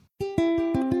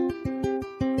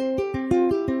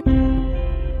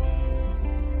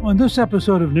On this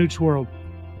episode of Newt's World,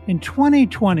 in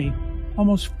 2020,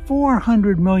 almost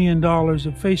 $400 million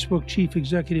of Facebook Chief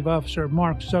Executive Officer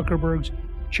Mark Zuckerberg's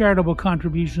charitable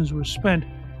contributions were spent,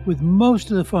 with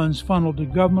most of the funds funneled to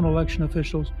government election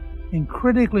officials in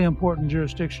critically important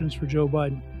jurisdictions for Joe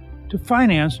Biden to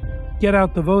finance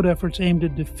get-out-the-vote efforts aimed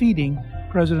at defeating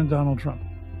President Donald Trump.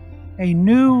 A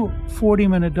new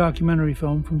 40-minute documentary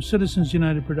film from Citizens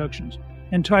United Productions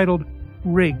entitled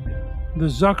Rigged, the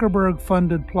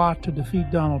Zuckerberg-funded plot to defeat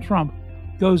Donald Trump,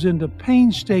 goes into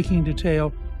painstaking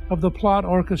detail of the plot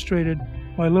orchestrated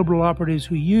by liberal operatives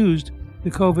who used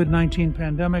the COVID-19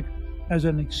 pandemic as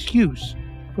an excuse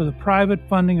for the private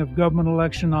funding of government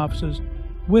election offices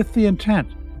with the intent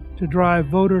to drive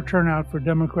voter turnout for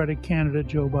Democratic candidate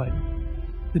Joe Biden.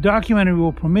 The documentary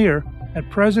will premiere at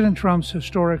President Trump's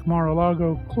historic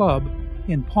Mar-a-Lago Club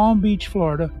in Palm Beach,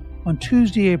 Florida on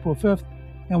Tuesday, April 5th,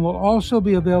 and will also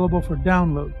be available for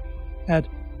download at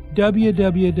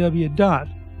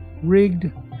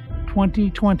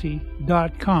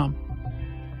www.rigged2020.com.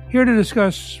 Here to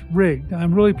discuss Rigged,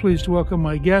 I'm really pleased to welcome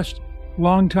my guest,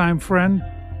 longtime friend,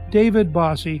 David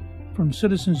Bossie from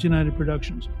Citizens United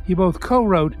Productions. He both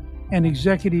co-wrote and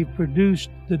executive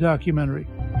produced the documentary.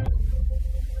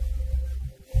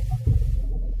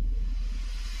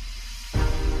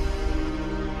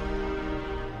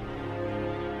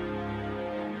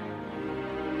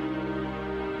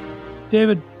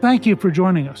 David, thank you for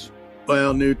joining us.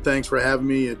 Well, Newt, thanks for having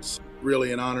me. It's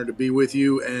really an honor to be with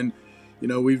you. And,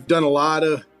 we've done a lot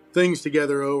of things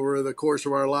together over the course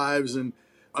of our lives. And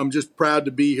I'm just proud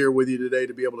to be here with you today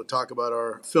to be able to talk about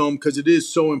our film because it is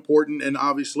so important. And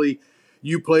obviously,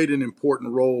 you played an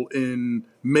important role in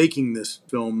making this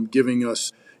film, giving us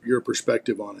your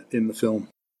perspective on it in the film.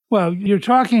 Well, you're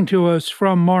talking to us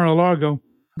from Mar-a-Lago.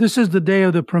 This is the day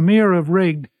of the premiere of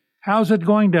Rigged. How's it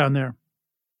going down there?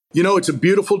 It's a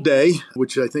beautiful day,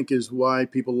 which I think is why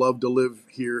people love to live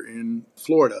here in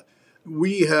Florida.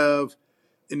 We have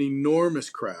an enormous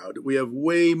crowd. We have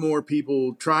way more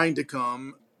people trying to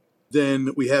come than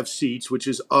we have seats, which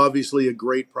is obviously a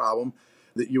great problem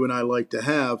that you and I like to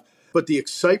have. But the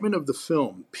excitement of the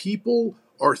film, people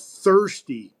are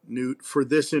thirsty, Newt, for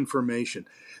this information.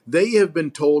 They have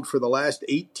been told for the last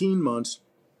 18 months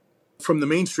from the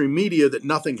mainstream media that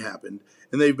nothing happened.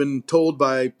 And they've been told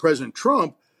by President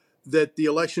Trump that the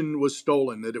election was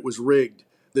stolen, that it was rigged,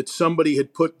 that somebody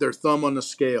had put their thumb on the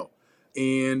scale.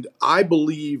 And I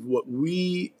believe what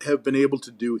we have been able to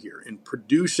do here in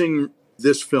producing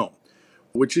this film,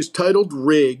 which is titled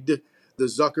Rigged, the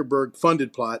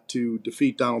Zuckerberg-funded plot to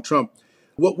defeat Donald Trump,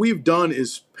 what we've done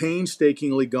is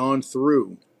painstakingly gone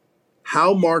through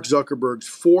how Mark Zuckerberg's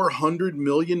 $400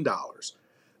 million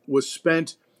was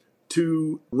spent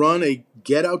to run a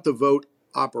get-out-the-vote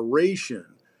operation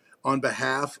on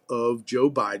behalf of Joe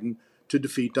Biden to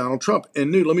defeat Donald Trump.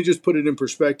 And Newt, let me just put it in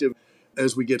perspective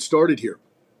as we get started here.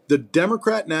 The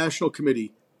Democrat National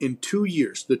Committee in 2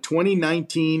 years, the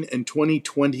 2019 and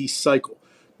 2020 cycle,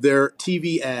 their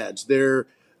TV ads, their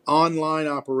online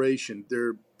operation,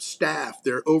 their staff,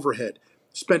 their overhead,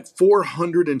 spent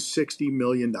 $460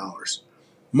 million.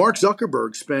 Mark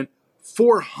Zuckerberg spent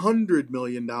 $400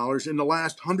 million in the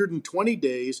last 120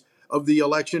 days of the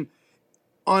election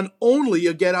on only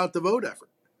a get-out-the-vote effort.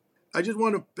 I just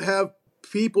want to have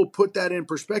people put that in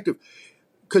perspective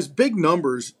because big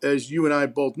numbers, as you and I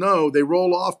both know, they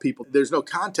roll off people. There's no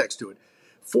context to it.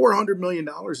 $400 million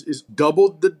is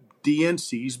double the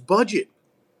DNC's budget.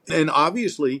 And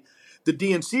obviously, the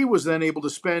DNC was then able to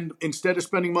spend, instead of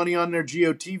spending money on their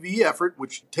GOTV effort,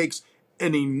 which takes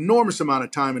an enormous amount of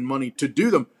time and money to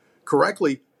do them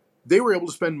correctly, they were able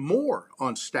to spend more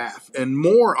on staff and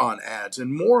more on ads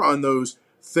and more on those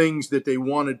things that they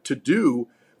wanted to do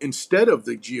instead of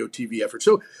the GOTV effort.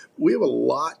 So we have a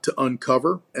lot to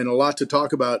uncover and a lot to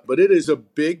talk about, but it is a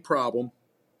big problem.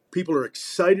 People are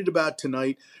excited about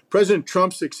tonight. President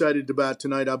Trump's excited about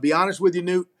tonight. I'll be honest with you,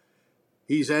 Newt.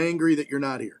 He's angry that you're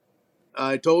not here.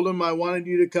 I told him I wanted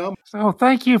you to come. Oh,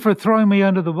 thank you for throwing me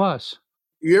under the bus.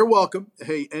 You're welcome.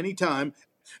 Hey, anytime.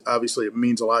 Obviously, it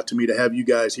means a lot to me to have you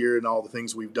guys here and all the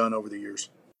things we've done over the years.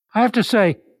 I have to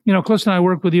say, Cliss and I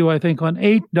worked with you, I think, on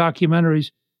 8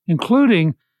 documentaries,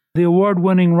 including the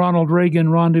award-winning Ronald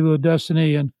Reagan Rendezvous of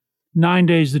Destiny and 9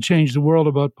 Days That Changed the World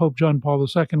about Pope John Paul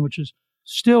II, which is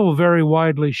still very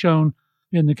widely shown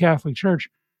in the Catholic Church.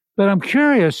 But I'm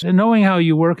curious, in knowing how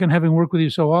you work and having worked with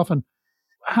you so often,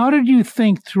 how did you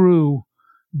think through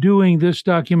doing this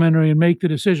documentary and make the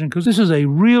decision? Because this is a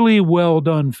really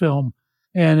well-done film,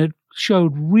 and it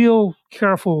showed real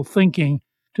careful thinking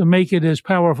to make it as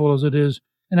powerful as it is.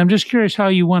 And I'm just curious how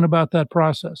you went about that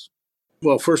process.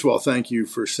 Well, first of all, thank you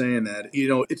for saying that.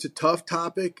 It's a tough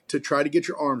topic to try to get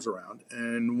your arms around.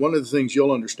 And one of the things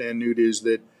you'll understand, Newt, is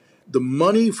that the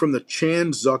money from the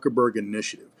Chan Zuckerberg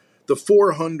initiative, the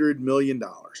 $400 million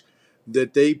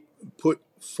that they put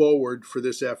forward for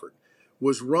this effort,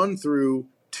 was run through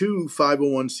two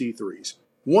 501c3s.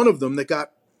 One of them that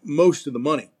got most of the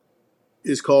money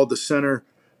is called the Center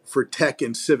for Tech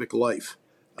and Civic Life.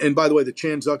 And by the way, the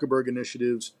Chan Zuckerberg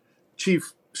initiative's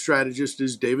chief strategist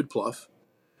is David Plouffe,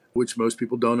 which most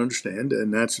people don't understand,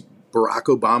 and that's Barack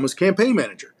Obama's campaign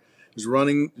manager, is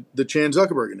running the Chan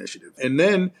Zuckerberg initiative. And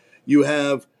then you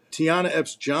have Tiana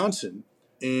Epps Johnson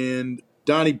and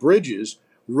Donnie Bridges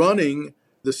running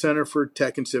the Center for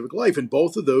Tech and Civic Life, and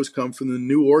both of those come from the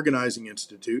New Organizing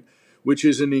Institute, which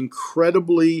is an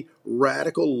incredibly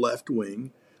radical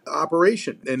left-wing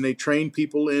operation, and they train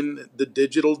people in the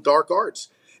digital dark arts.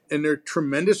 And they're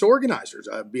tremendous organizers.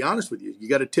 I'll be honest with you. You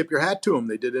got to tip your hat to them.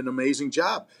 They did an amazing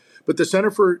job. But the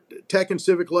Center for Tech and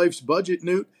Civic Life's budget,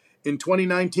 Newt, in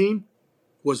 2019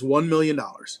 was $1 million.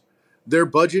 Their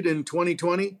budget in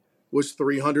 2020 was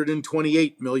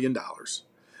 $328 million.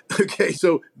 Okay,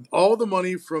 so all the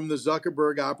money from the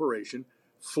Zuckerberg operation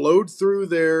flowed through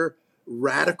their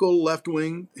radical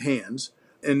left-wing hands,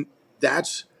 and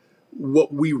that's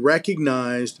what we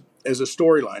recognized as a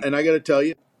storyline. And I got to tell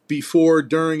you, before,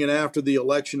 during, and after the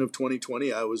election of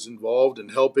 2020, I was involved in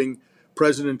helping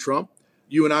President Trump.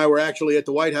 You and I were actually at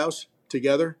the White House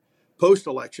together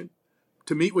post-election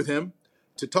to meet with him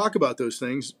to talk about those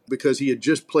things because he had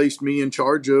just placed me in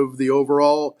charge of the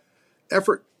overall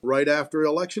effort right after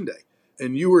Election Day.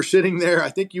 And you were sitting there, I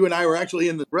think you and I were actually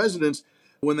in the residence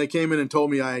when they came in and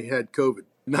told me I had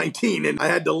COVID-19 and I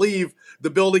had to leave the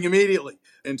building immediately.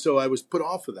 And so I was put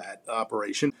off of that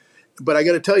operation. But I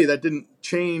got to tell you, that didn't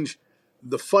change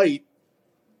the fight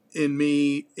in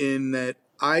me, in that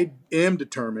I am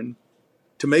determined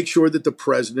to make sure that the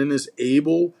president is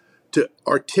able to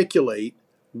articulate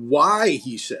why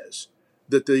he says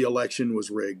that the election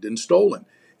was rigged and stolen.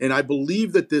 And I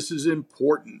believe that this is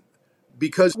important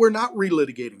because we're not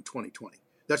relitigating 2020.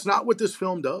 That's not what this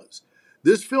film does.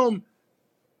 This film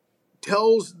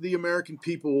tells the American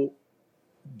people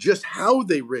just how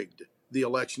they rigged the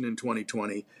election in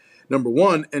 2020, number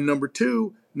one. And number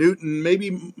two, Newton,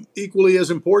 maybe equally as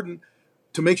important,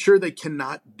 to make sure they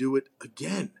cannot do it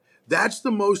again. That's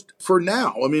the most, for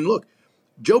now. I mean, look,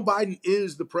 Joe Biden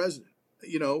is the president,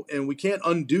 and we can't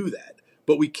undo that.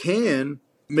 But we can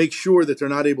make sure that they're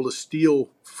not able to steal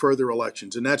further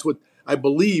elections. And that's what I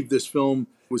believe this film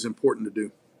was important to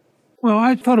do. Well,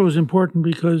 I thought it was important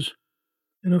because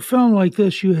in a film like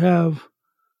this, you have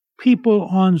people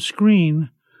on screen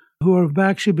who have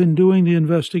actually been doing the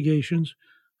investigations,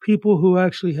 people who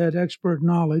actually had expert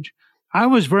knowledge. I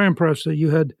was very impressed that you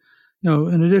had,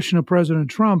 in addition to President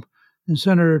Trump and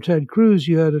Senator Ted Cruz,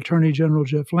 you had Attorney General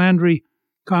Jeff Landry,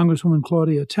 Congresswoman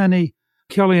Claudia Tenney,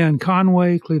 Kellyanne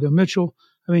Conway, Cleta Mitchell.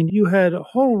 I mean, you had a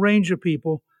whole range of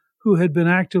people who had been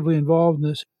actively involved in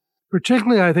this,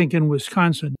 particularly, I think, in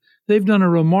Wisconsin. They've done a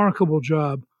remarkable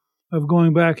job of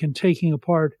going back and taking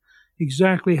apart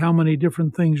exactly how many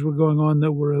different things were going on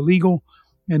that were illegal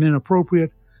and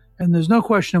inappropriate. And there's no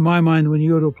question in my mind when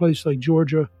you go to a place like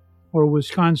Georgia or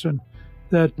Wisconsin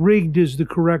that rigged is the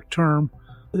correct term.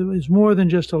 It was more than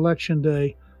just Election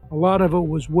Day. A lot of it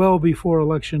was well before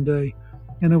Election Day,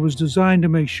 and it was designed to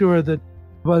make sure that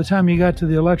by the time you got to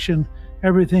the election,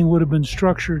 everything would have been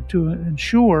structured to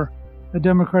ensure a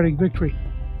Democratic victory.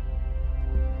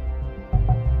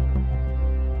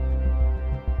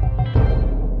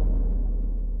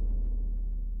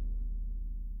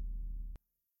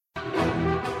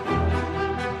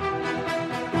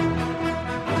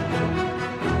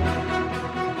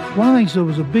 One of the things that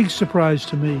was a big surprise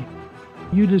to me,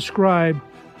 you describe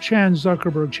Chan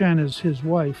Zuckerberg, Chan is his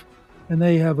wife, and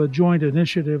they have a joint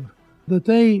initiative that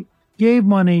they gave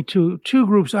money to two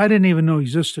groups I didn't even know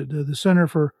existed, the Center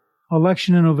for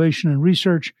Election Innovation and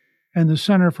Research and the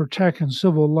Center for Tech and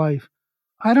Civil Life.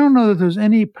 I don't know that there's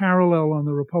any parallel on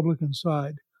the Republican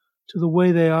side to the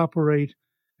way they operate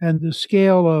and the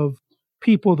scale of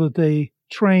people that they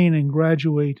train and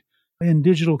graduate in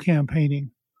digital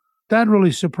campaigning. That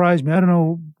really surprised me. I don't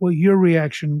know what your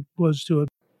reaction was to it.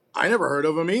 I never heard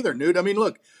of them either, Newt. I mean,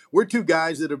 look, we're two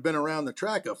guys that have been around the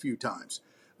track a few times,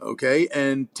 okay?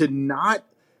 And to not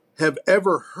have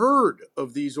ever heard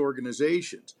of these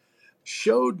organizations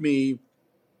showed me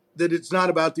that it's not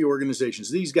about the organizations.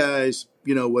 These guys,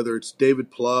 whether it's David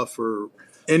Plouffe or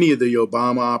any of the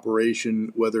Obama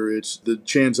operation, whether it's the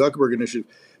Chan Zuckerberg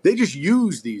initiative, they just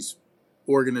use these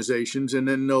organizations and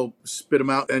then they'll spit them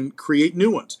out and create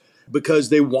new ones because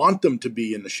they want them to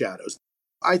be in the shadows.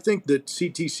 I think that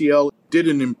CTCL did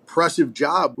an impressive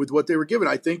job with what they were given.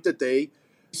 I think that they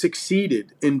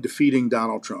succeeded in defeating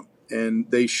Donald Trump, and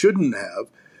they shouldn't have.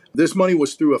 This money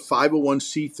was through a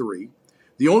 501c3.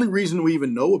 The only reason we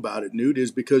even know about it, Newt,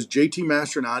 is because JT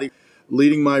Mastronati,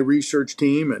 leading my research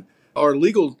team, and our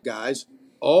legal guys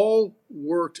all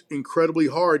worked incredibly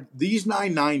hard. These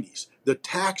 990s, the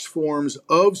tax forms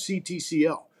of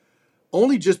CTCL,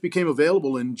 only just became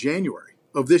available in January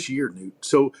of this year, Newt.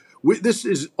 So this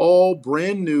is all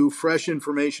brand new, fresh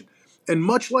information. And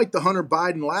much like the Hunter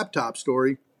Biden laptop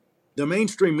story, the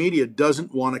mainstream media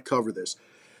doesn't want to cover this.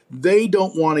 They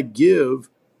don't want to give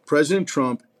President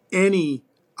Trump any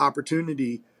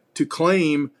opportunity to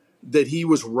claim that he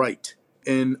was right.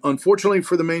 And unfortunately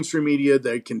for the mainstream media,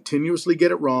 they continuously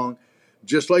get it wrong.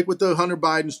 Just like with the Hunter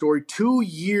Biden story, 2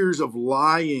 years of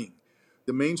lying.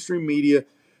 The mainstream media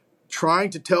trying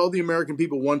to tell the American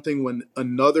people one thing when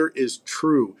another is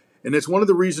true. And it's one of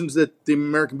the reasons that the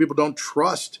American people don't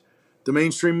trust the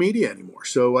mainstream media anymore.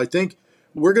 So I think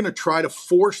we're going to try to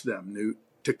force them, Newt,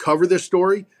 to cover this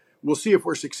story. We'll see if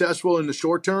we're successful in the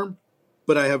short term,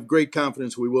 but I have great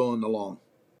confidence we will in the long.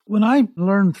 When I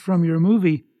learned from your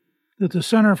movie that the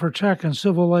Center for Tech and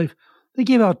Civil Life, they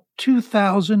gave out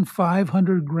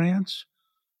 2,500 grants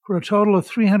for a total of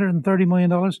 $330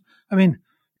 million. I mean,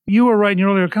 you were right in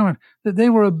your earlier comment that they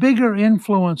were a bigger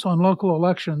influence on local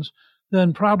elections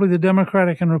than probably the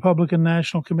Democratic and Republican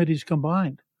national committees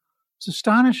combined. It's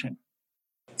astonishing.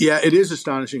 Yeah, it is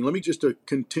astonishing. Let me just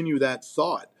continue that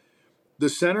thought. The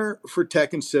Center for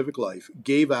Tech and Civic Life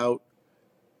gave out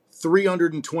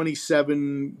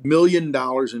 $327 million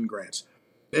in grants.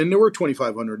 And there were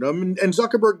 2,500 of them. And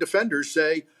Zuckerberg defenders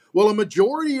say, well, a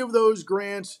majority of those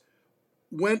grants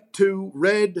went to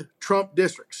red Trump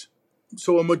districts.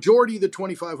 So a majority of the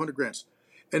 2,500 grants.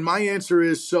 And my answer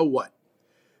is, so what?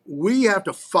 We have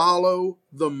to follow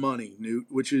the money, Newt,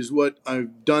 which is what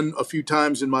I've done a few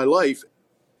times in my life.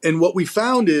 And what we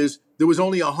found is there was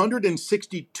only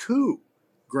 162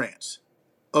 grants.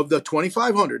 Of the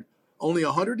 2,500, only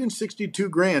 162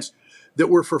 grants that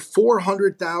were for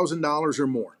 $400,000 or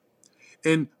more.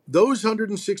 And those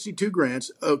 162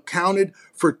 grants accounted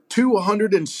for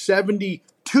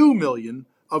 272 million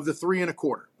of the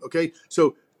 3.25. Okay,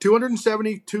 so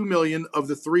 272 million of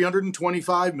the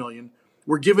 325 million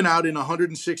were given out in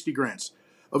 160 grants.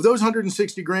 Of those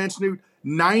 160 grants, Newt,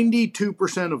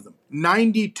 92% of them,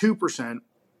 92%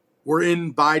 were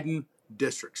in Biden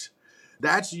districts.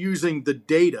 That's using the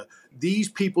data. These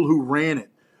people who ran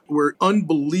it were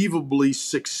unbelievably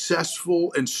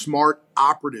successful and smart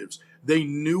operatives. They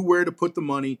knew where to put the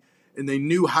money and they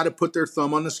knew how to put their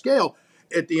thumb on the scale.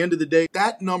 At the end of the day,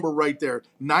 that number right there,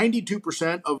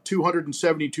 92% of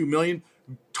 272 million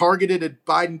targeted at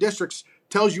Biden districts,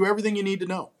 tells you everything you need to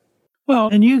know. Well,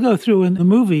 and you go through in the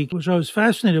movie, which I was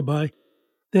fascinated by,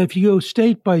 that if you go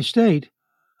state by state,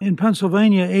 in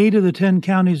Pennsylvania, 8 of the 10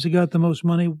 counties that got the most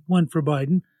money went for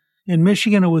Biden. In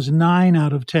Michigan, it was 9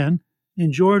 out of 10.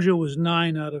 In Georgia, it was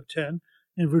 9 out of 10.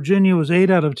 In Virginia, it was 8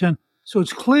 out of 10. So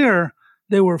it's clear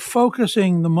they were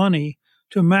focusing the money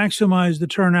to maximize the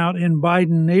turnout in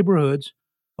Biden neighborhoods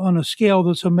on a scale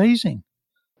that's amazing.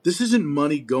 This isn't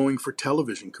money going for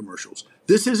television commercials.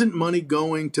 This isn't money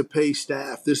going to pay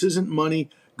staff. This isn't money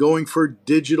going for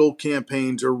digital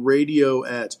campaigns or radio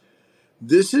ads.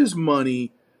 This is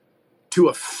money to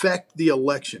affect the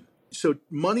election. So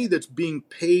money that's being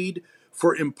paid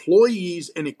for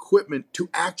employees and equipment to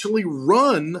actually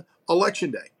run Election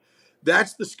Day.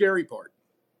 That's the scary part.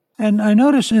 And I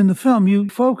notice in the film, you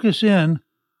focus in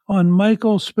on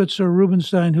Michael Spitzer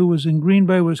Rubenstein, who was in Green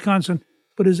Bay, Wisconsin,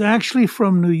 but is actually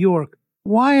from New York.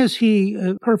 Why is he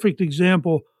a perfect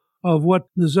example of what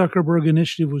the Zuckerberg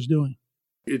initiative was doing?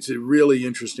 It's a really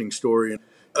interesting story.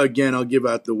 Again, I'll give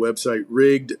out the website,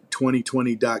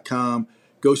 rigged2020.com.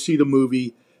 Go see the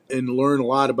movie and learn a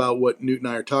lot about what Newt and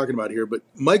I are talking about here. But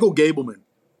Michael Gableman,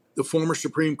 the former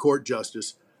Supreme Court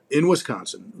Justice in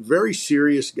Wisconsin, very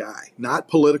serious guy, not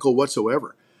political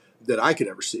whatsoever that I could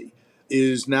ever see,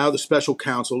 is now the special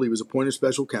counsel. He was appointed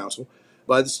special counsel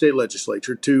by the state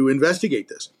legislature to investigate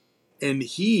this. And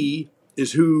he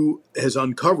is who has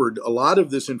uncovered a lot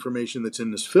of this information that's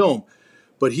in this film.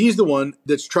 But he's the one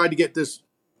that's tried to get this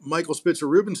Michael Spitzer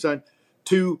Rubenstein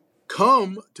to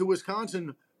come to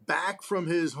Wisconsin back from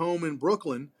his home in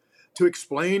Brooklyn to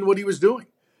explain what he was doing.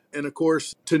 And of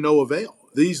course, to no avail.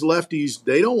 These lefties,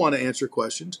 they don't want to answer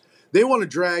questions. They want to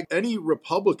drag any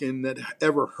Republican that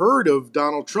ever heard of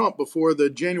Donald Trump before the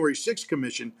January 6th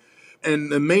commission.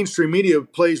 And the mainstream media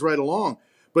plays right along.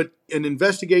 But an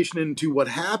investigation into what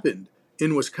happened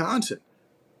in Wisconsin,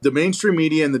 the mainstream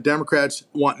media and the Democrats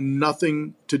want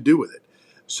nothing to do with it.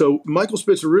 So Michael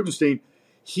Spitzer Rubinstein,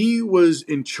 he was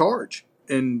in charge.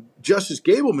 And Justice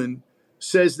Gableman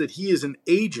says that he is an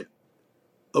agent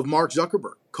of Mark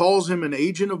Zuckerberg, calls him an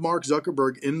agent of Mark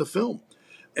Zuckerberg in the film.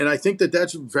 And I think that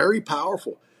that's very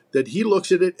powerful, that he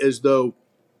looks at it as though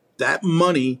that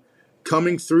money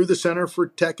coming through the Center for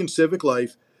Tech and Civic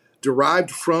Life,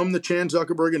 derived from the Chan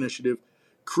Zuckerberg Initiative,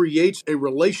 creates a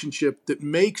relationship that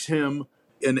makes him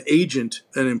an agent,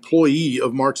 an employee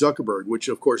of Mark Zuckerberg, which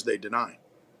of course they deny.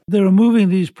 They're moving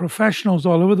these professionals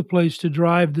all over the place to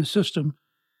drive the system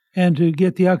and to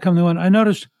get the outcome they want. I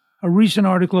noticed a recent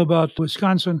article about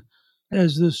Wisconsin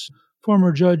as this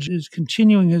former judge is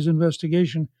continuing his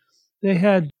investigation. They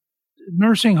had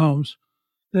nursing homes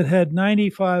that had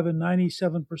 95 and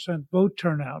 97% vote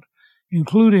turnout,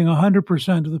 including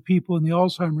 100% of the people in the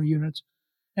Alzheimer units.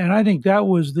 And I think that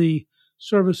was the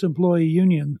Service Employee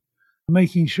Union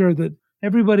making sure that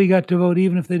everybody got to vote,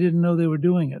 even if they didn't know they were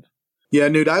doing it. Yeah,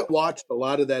 Newt, I watched a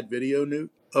lot of that video,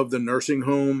 Newt, of the nursing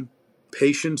home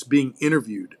patients being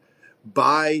interviewed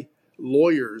by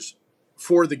lawyers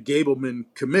for the Gableman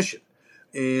Commission.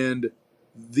 And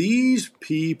these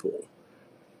people,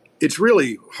 it's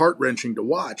really heart-wrenching to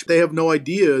watch. They have no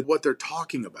idea what they're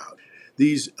talking about.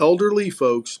 These elderly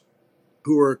folks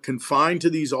who are confined to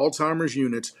these Alzheimer's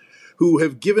units, who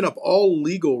have given up all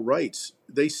legal rights.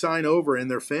 They sign over, and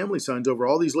their family signs over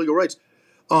all these legal rights.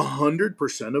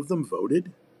 100% of them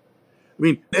voted. I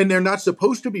mean, and they're not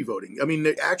supposed to be voting. I mean,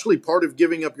 actually part of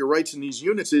giving up your rights in these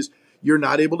units is you're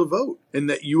not able to vote, and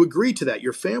that you agree to that.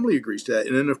 Your family agrees to that.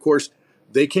 And then, of course,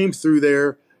 they came through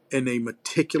there and they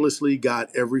meticulously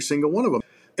got every single one of them.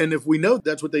 And if we know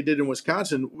that's what they did in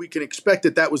Wisconsin, we can expect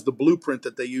that that was the blueprint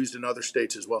that they used in other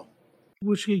states as well.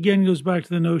 Which again goes back to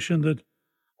the notion that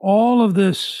all of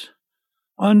this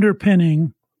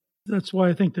underpinning, that's why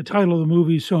I think the title of the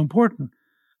movie is so important,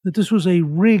 that this was a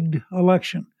rigged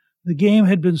election. The game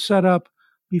had been set up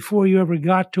before you ever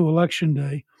got to Election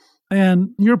Day.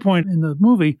 And your point in the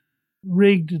movie,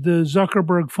 rigged the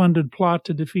Zuckerberg-funded plot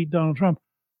to defeat Donald Trump.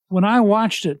 When I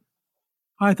watched it,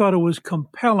 I thought it was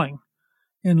compelling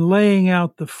in laying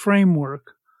out the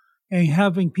framework and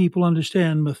having people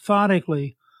understand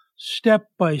methodically, step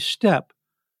by step,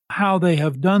 how they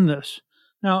have done this.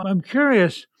 Now, I'm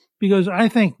curious because I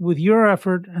think with your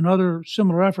effort and other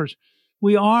similar efforts,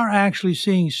 we are actually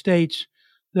seeing states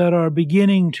that are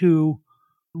beginning to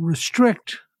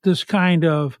restrict this kind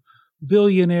of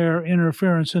billionaire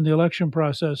interference in the election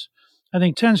process. I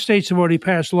think 10 states have already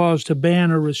passed laws to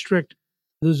ban or restrict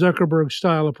the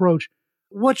Zuckerberg-style approach.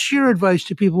 What's your advice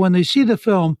to people when they see the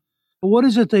film? What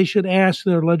is it they should ask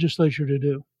their legislature to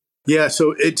do? Yeah,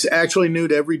 so it's actually,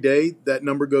 Newt, every day that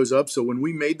number goes up. So when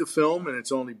we made the film, and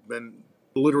it's only been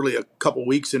literally a couple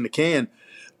weeks in the can,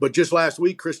 but just last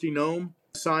week, Kristi Noem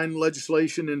signed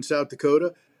legislation in South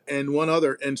Dakota and one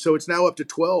other. And so it's now up to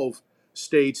 12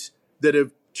 states that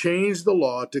have changed the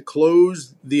law to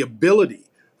close the ability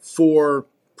for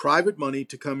private money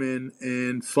to come in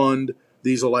and fund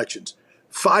these elections.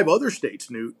 5 other states,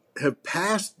 Newt, have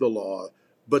passed the law,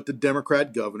 but the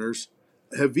Democrat governors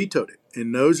have vetoed it.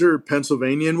 And those are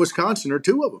Pennsylvania and Wisconsin are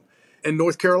 2 of them, and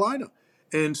North Carolina.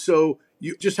 And so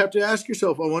you just have to ask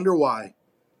yourself, I wonder why,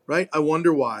 right? I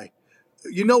wonder why.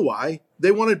 You know why?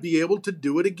 They want to be able to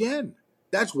do it again.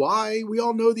 That's why. We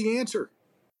all know the answer.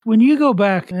 When you go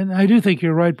back, and I do think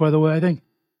you're right, by the way, I think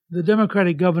the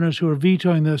Democratic governors who are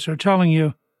vetoing this are telling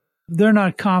you they're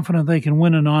not confident they can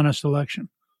win an honest election.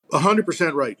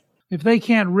 100% right. If they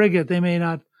can't rig it, they may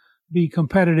not be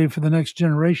competitive for the next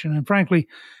generation. And frankly,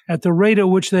 at the rate at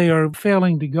which they are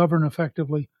failing to govern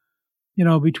effectively,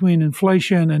 between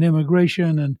inflation and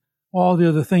immigration and all the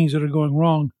other things that are going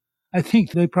wrong, I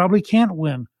think they probably can't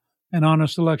win an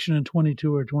honest election in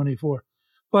 22 or 24.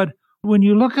 But when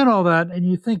you look at all that and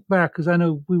you think back, because I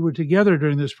know we were together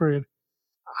during this period,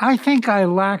 I think I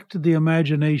lacked the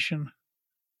imagination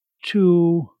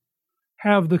to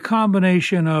have the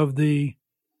combination of the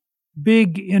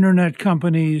big internet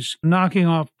companies knocking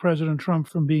off President Trump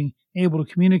from being able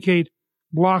to communicate,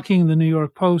 blocking the New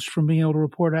York Post from being able to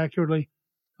report accurately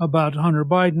about Hunter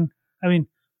Biden. I mean,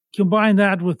 combine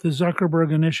that with the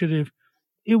Zuckerberg initiative,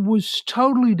 it was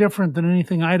totally different than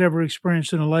anything I'd ever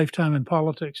experienced in a lifetime in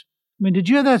politics. I mean, did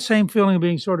you have that same feeling of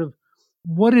being sort of,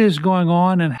 what is going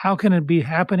on and how can it be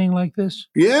happening like this?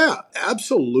 Yeah,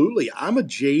 absolutely. I'm a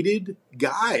jaded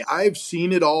guy. I've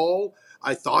seen it all.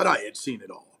 I thought I had seen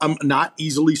it all. I'm not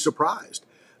easily surprised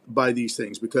by these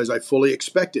things because I fully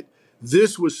expect it.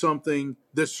 This was something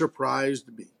that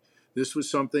surprised me. This was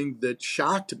something that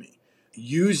shocked me.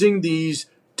 Using these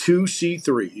 2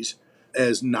 C3s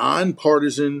as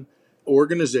nonpartisan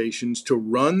organizations to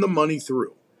run the money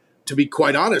through. to be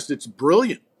quite honest, it's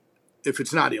brilliant if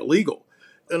it's not illegal.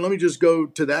 And let me just go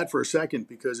to that for a second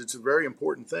because it's a very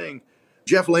important thing.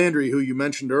 Jeff Landry, who you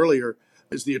mentioned earlier,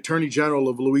 is the Attorney General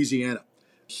of Louisiana.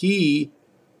 He,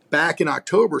 back in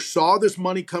October, saw this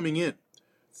money coming in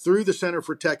through the Center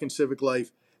for Tech and Civic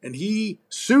Life, and he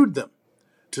sued them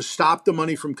to stop the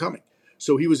money from coming.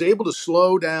 So he was able to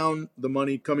slow down the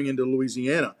money coming into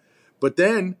Louisiana. But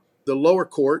then the lower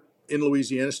court in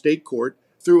Louisiana, state court,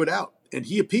 threw it out, and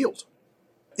he appealed.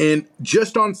 And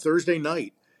just on Thursday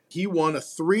night, he won a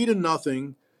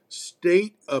 3-0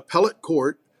 state appellate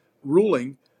court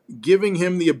ruling, giving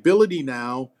him the ability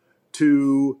now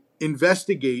to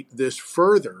investigate this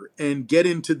further and get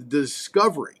into the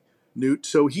discovery, Newt.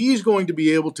 So he's going to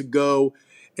be able to go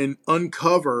and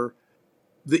uncover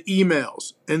the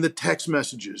emails and the text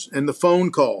messages and the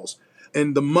phone calls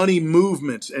and the money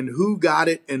movements and who got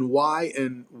it and why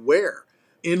and where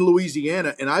in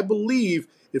Louisiana. And I believe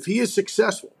if he is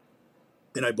successful,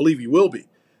 and I believe he will be,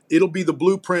 it'll be the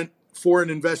blueprint for an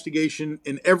investigation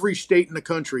in every state in the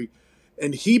country.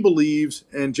 And he believes,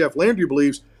 and Jeff Landry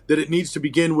believes, that it needs to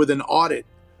begin with an audit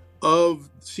of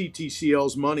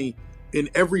CTCL's money in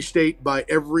every state by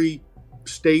every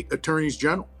state attorneys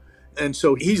general. And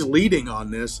so he's leading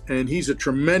on this, and he's a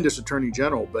tremendous attorney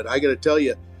general. But I got to tell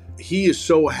you, he is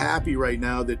so happy right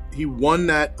now that he won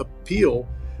that appeal,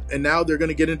 and now they're going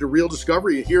to get into real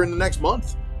discovery here in the next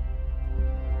month.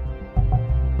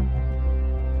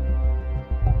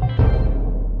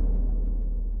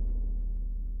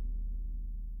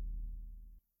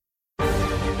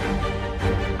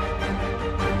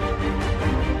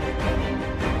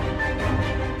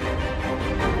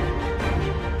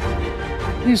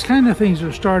 These kind of things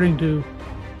are starting to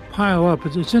pile up.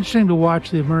 It's interesting to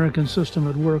watch the American system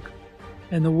at work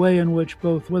and the way in which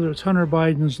both, whether it's Hunter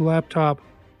Biden's laptop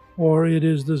or it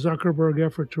is the Zuckerberg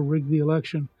effort to rig the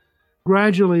election,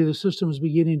 gradually the system is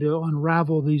beginning to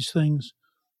unravel these things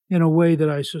in a way that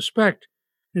I suspect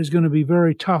is going to be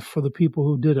very tough for the people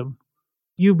who did them.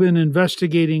 You've been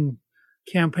investigating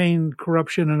campaign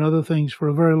corruption and other things for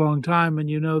a very long time, and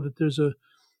you know that there's a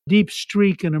deep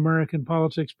streak in American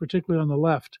politics, particularly on the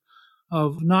left,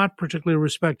 of not particularly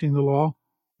respecting the law.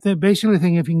 They basically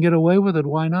think if you can get away with it,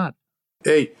 why not?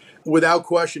 Hey, without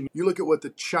question, you look at what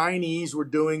the Chinese were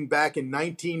doing back in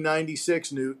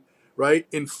 1996, Newt, right?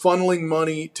 In funneling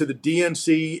money to the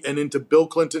DNC and into Bill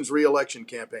Clinton's reelection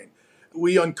campaign.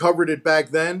 We uncovered it back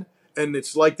then, and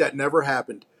it's like that never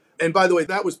happened. And by the way,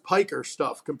 that was Piker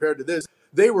stuff compared to this.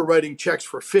 They were writing checks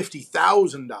for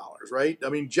 $50,000, right? I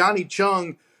mean, Johnny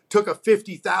Chung took a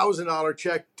 $50,000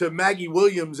 check to Maggie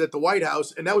Williams at the White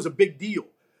House, and that was a big deal.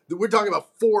 We're talking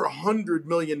about $400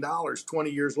 million 20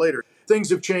 years later. Things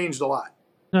have changed a lot.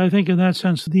 I think in that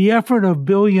sense, the effort of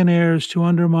billionaires to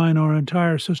undermine our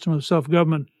entire system of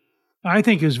self-government, I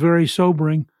think is very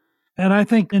sobering. And I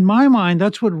think, in my mind,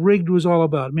 that's what rigged was all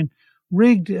about. I mean,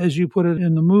 rigged, as you put it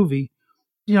in the movie,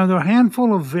 there are a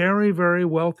handful of very, very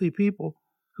wealthy people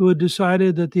who had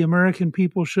decided that the American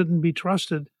people shouldn't be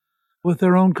trusted with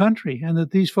their own country and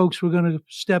that these folks were going to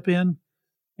step in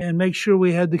and make sure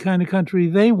we had the kind of country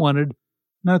they wanted,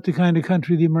 not the kind of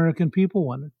country the American people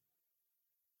wanted.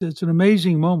 It's an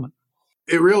amazing moment.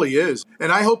 It really is.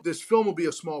 And I hope this film will be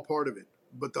a small part of it.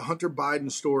 But the Hunter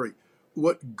Biden story,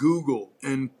 what Google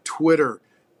and Twitter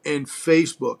and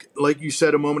Facebook, like you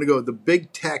said a moment ago, the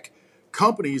big tech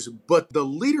companies, but the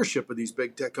leadership of these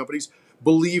big tech companies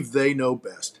believe they know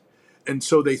best. And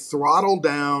so they throttle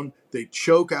down, they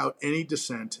choke out any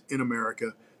dissent in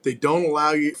America. They don't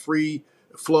allow you free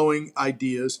flowing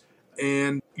ideas.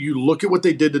 And you look at what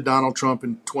they did to Donald Trump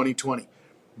in 2020.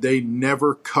 They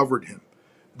never covered him.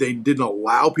 They didn't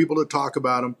allow people to talk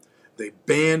about him. They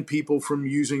banned people from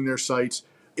using their sites.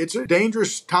 It's a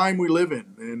dangerous time we live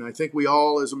in. And I think we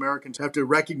all as Americans have to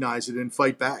recognize it and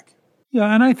fight back.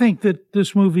 Yeah, and I think that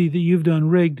this movie that you've done,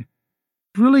 Rigged,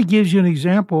 really gives you an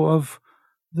example of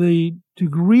the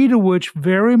degree to which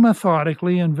very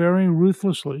methodically and very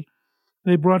ruthlessly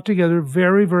they brought together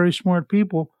very, very smart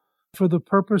people for the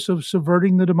purpose of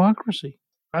subverting the democracy.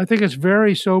 I think it's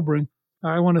very sobering.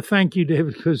 I want to thank you,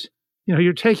 David, because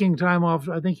you're taking time off.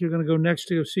 I think you're going to go next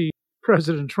to go see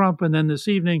President Trump, and then this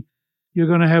evening you're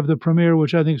going to have the premiere,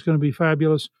 which I think is going to be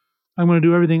fabulous. I'm going to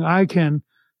do everything I can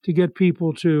to get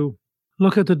people to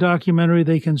look at the documentary.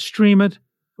 They can stream it.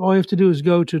 All you have to do is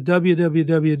go to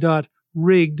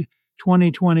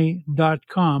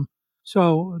www.rigged2020.com.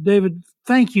 So, David,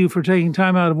 thank you for taking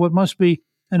time out of what must be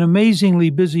an amazingly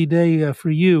busy day for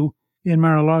you in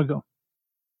Mar-a-Lago.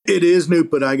 It is,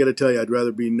 Newt, but I got to tell you, I'd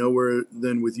rather be nowhere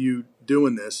than with you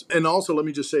doing this. And also, let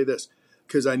me just say this.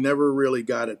 because I never really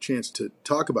got a chance to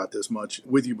talk about this much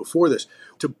with you before this,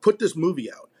 to put this movie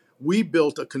out. We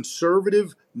built a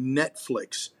conservative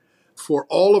Netflix for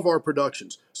all of our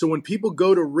productions. So when people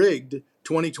go to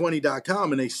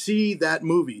rigged2020.com and they see that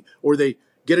movie, or they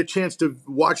get a chance to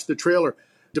watch the trailer,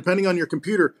 depending on your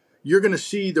computer, you're going to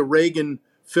see the Reagan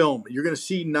film. You're going to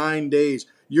see 9 Days.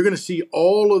 You're going to see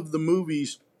all of the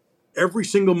movies. Every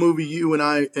single movie you and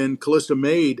I and Callista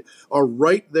made are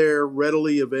right there,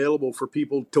 readily available for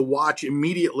people to watch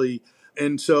immediately.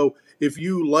 And so if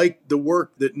you like the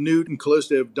work that Newt and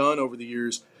Callista have done over the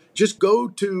years, just go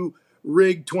to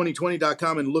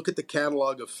rigged2020.com and look at the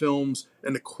catalog of films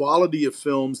and the quality of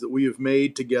films that we have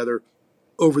made together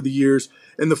over the years,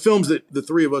 and the films that the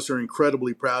three of us are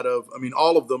incredibly proud of. I mean,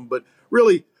 all of them, but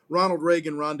really Ronald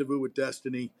Reagan, Rendezvous with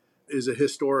Destiny is a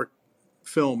historic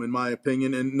film, in my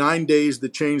opinion. And 9 Days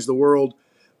That Changed the World,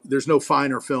 there's no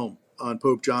finer film on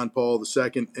Pope John Paul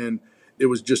II. And it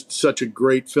was just such a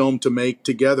great film to make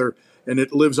together, and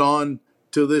it lives on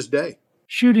to this day.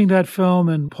 Shooting that film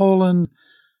in Poland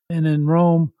and in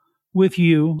Rome with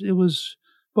you, it was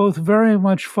both very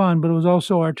much fun, but it was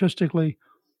also artistically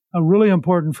a really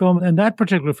important film. And that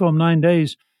particular film, 9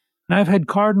 Days, and I've had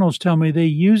cardinals tell me they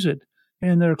use it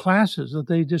in their classes, that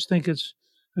they just think it's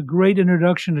a great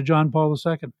introduction to John Paul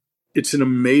II. It's an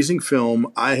amazing film.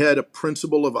 I had a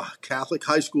principal of a Catholic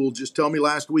high school just tell me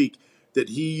last week that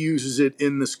he uses it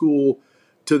in the school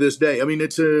to this day. I mean,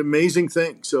 it's an amazing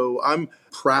thing. So I'm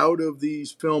proud of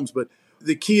these films, but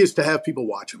the key is to have people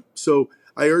watch them. So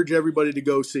I urge everybody to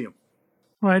go see them.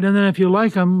 Right. And then if you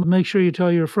like them, make sure you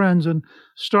tell your friends, and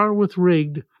start with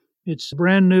Rigged. It's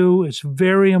brand new. It's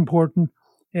very important.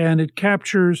 And it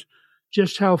captures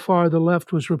just how far the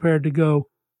left was prepared to go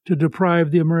to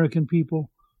deprive the American people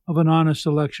of an honest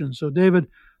election. So, David,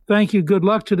 thank you. Good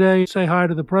luck today. Say hi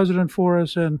to the president for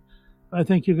us. And I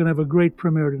think you're going to have a great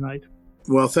premiere tonight.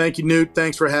 Well, thank you, Newt.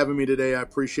 Thanks for having me today. I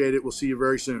appreciate it. We'll see you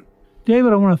very soon.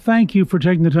 David, I want to thank you for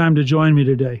taking the time to join me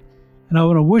today. And I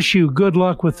want to wish you good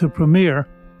luck with the premiere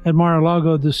at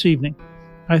Mar-a-Lago this evening.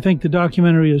 I think the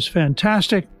documentary is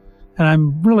fantastic, and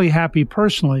I'm really happy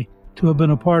personally to have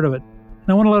been a part of it. And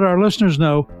I want to let our listeners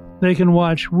know they can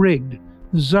watch Rigged,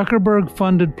 the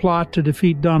Zuckerberg-funded plot to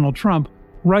defeat Donald Trump,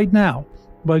 right now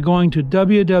by going to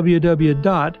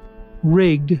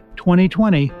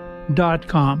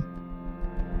www.rigged2020.com.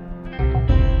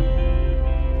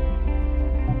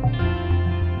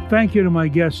 Thank you to my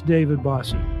guest, David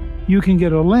Bossie. You can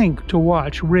get a link to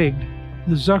watch Rigged,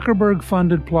 the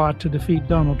Zuckerberg-funded plot to defeat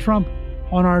Donald Trump,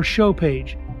 on our show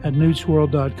page at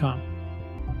newtsworld.com.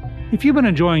 If you've been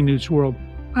enjoying Newt's World,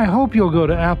 I hope you'll go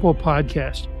to Apple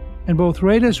Podcast and both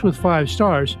rate us with 5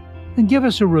 stars and give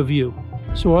us a review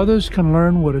so others can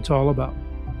learn what it's all about.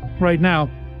 Right now,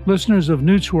 listeners of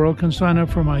Newt's World can sign up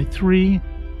for my 3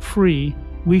 free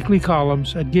weekly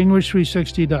columns at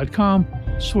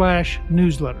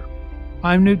gingrich360.com/newsletter.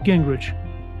 I'm Newt Gingrich.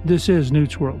 This is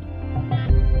Newt's World.